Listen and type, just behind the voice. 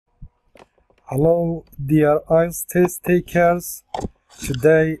Hello dear Ielts test takers,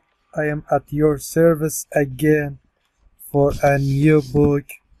 today I am at your service again for a new book,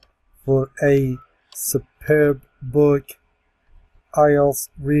 for a superb book, Ielts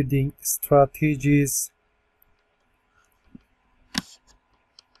Reading Strategies.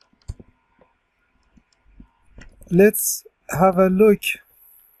 Let's have a look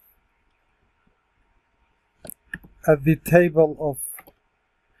at the table of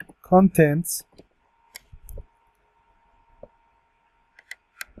contents.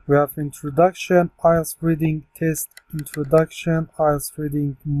 We have introduction, Ielts reading test, introduction, Ielts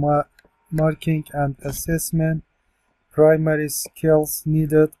reading marking and assessment, primary skills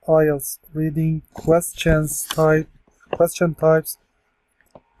needed, Ielts reading, question types,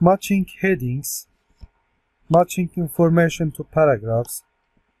 matching headings, matching information to paragraphs,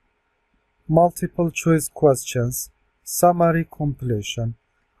 multiple choice questions, summary completion,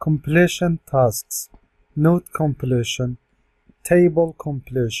 completion tasks, note completion, table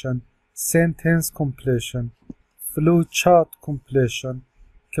completion, sentence completion, flowchart completion,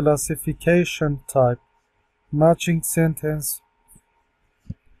 classification type, matching sentence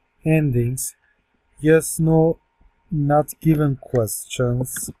endings, yes, no, not given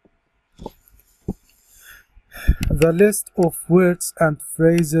questions. The list of words and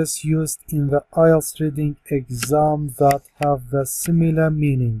phrases used in the Ielts reading exam that have the similar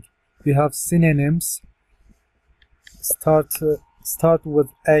meaning. We have synonyms. Start with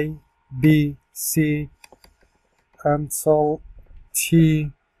A, B, C, until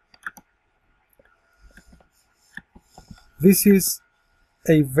T. This is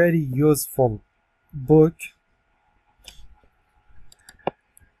a very useful book.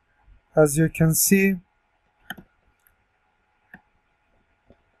 As you can see,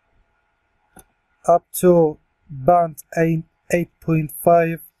 up to band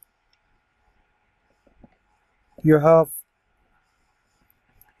 8.5 you have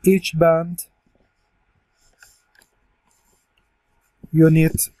each band. You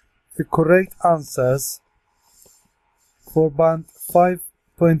need the correct answers for band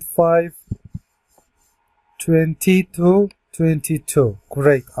 5.5, 20 to 22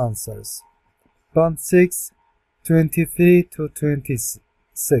 correct answers. Band 6, 23 to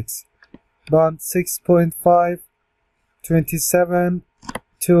 26. Band 6.5, 27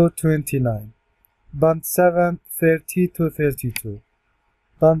 to 29. Band 7, 30 to 32.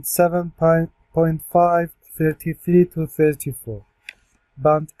 Band 7.5, 33 to 34.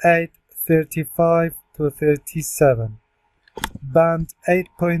 Band 8, 35 to 37. Band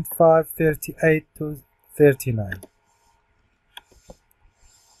 8.5, 38 to 39.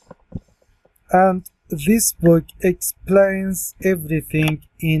 And this book explains everything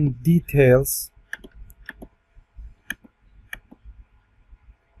in details,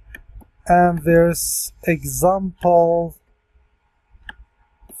 and there's example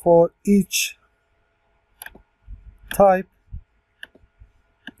for each type.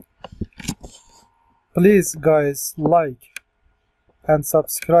 Please guys, like and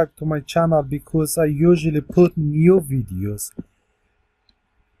subscribe to my channel because I usually put new videos.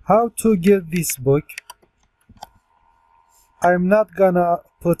 How to get this book? I'm not gonna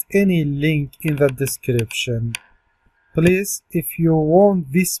put any link in the description. Please, if you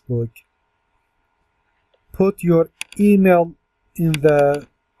want this book, put your email in the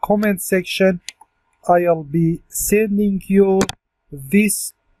comment section. I'll be sending you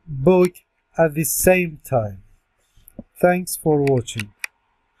this book at the same time. Thanks for watching.